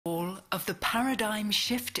of the paradigm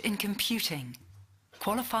shift in computing,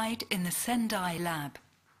 qualified in the Sendai lab.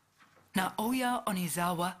 Naoya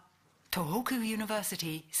Onizawa, Tohoku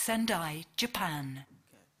University, Sendai, Japan.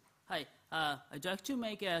 Okay. Hi, I'd like to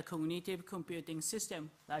make a cognitive computing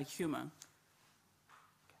system like human.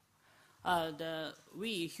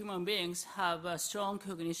 We human beings have a strong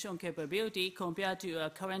cognition capability compared to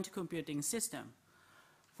a current computing system.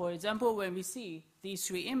 For example, when we see these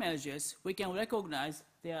three images, we can recognize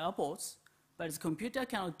they are apples, but the computer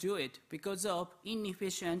cannot do it because of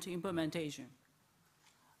inefficient implementation.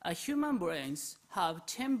 Human brains have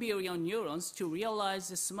 10 billion neurons to realize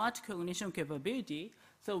the smart cognition capability,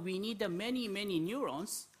 so we need many, many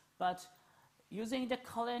neurons, but using the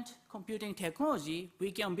current computing technology,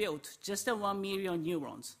 we can build just 1 million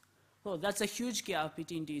neurons. So that's a huge gap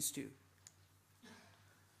between these two.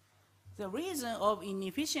 The reason of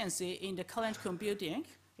inefficiency in the current computing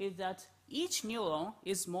is that each neuron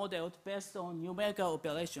is modeled based on numerical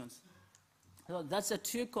operations. So that's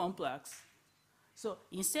too complex. So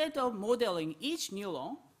instead of modeling each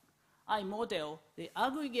neuron, I model the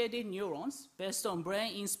aggregated neurons based on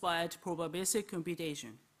brain-inspired probabilistic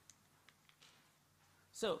computation.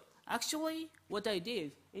 So actually, what I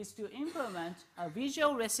did is to implement a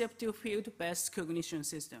visual receptive field-based cognition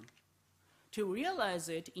system. To realize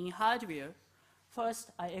it in hardware,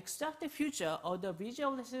 first I extract the feature of the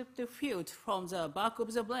visual receptive field from the back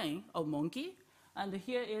of the brain of monkey, and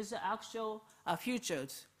here is the actual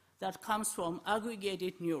features that comes from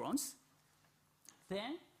aggregated neurons.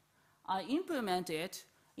 Then I implement it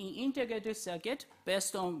in integrated circuit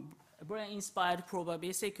based on brain-inspired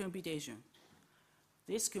probabilistic computation.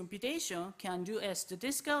 This computation can do a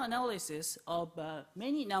statistical analysis of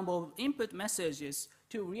many number of input messages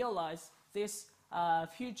to realize this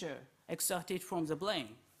feature extracted from the brain.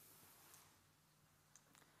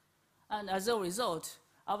 And as a result,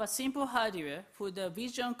 our simple hardware for the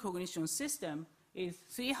vision cognition system is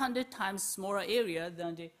 300 times smaller area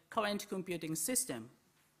than the current computing system.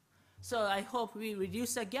 So I hope we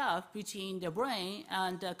reduce the gap between the brain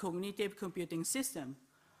and the cognitive computing system.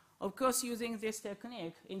 Of course, using this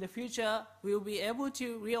technique, in the future, we will be able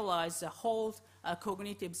to realize the whole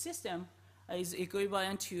cognitive system is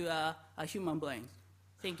equivalent to a human brain.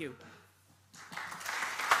 Thank you.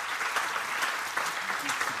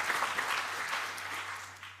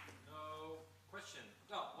 No question.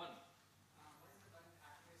 No, one. What is the current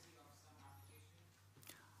accuracy of some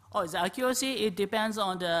applications? Oh, the accuracy, it depends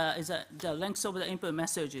on the length of the input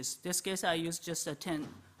messages. In this case, I use just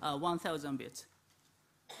 1,000 bits.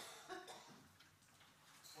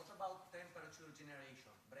 What about temperature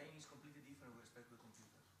generation? Brain is completely different with respect to the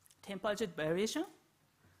computer. Temperature variation?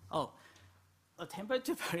 Oh, a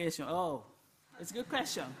temperature variation. Oh, it's a good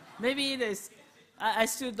question. Maybe it is. I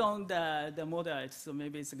still don't model it, so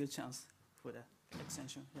maybe it's a good chance for the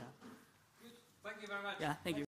extension. Yeah. Good. Thank you very much. Yeah, thank you.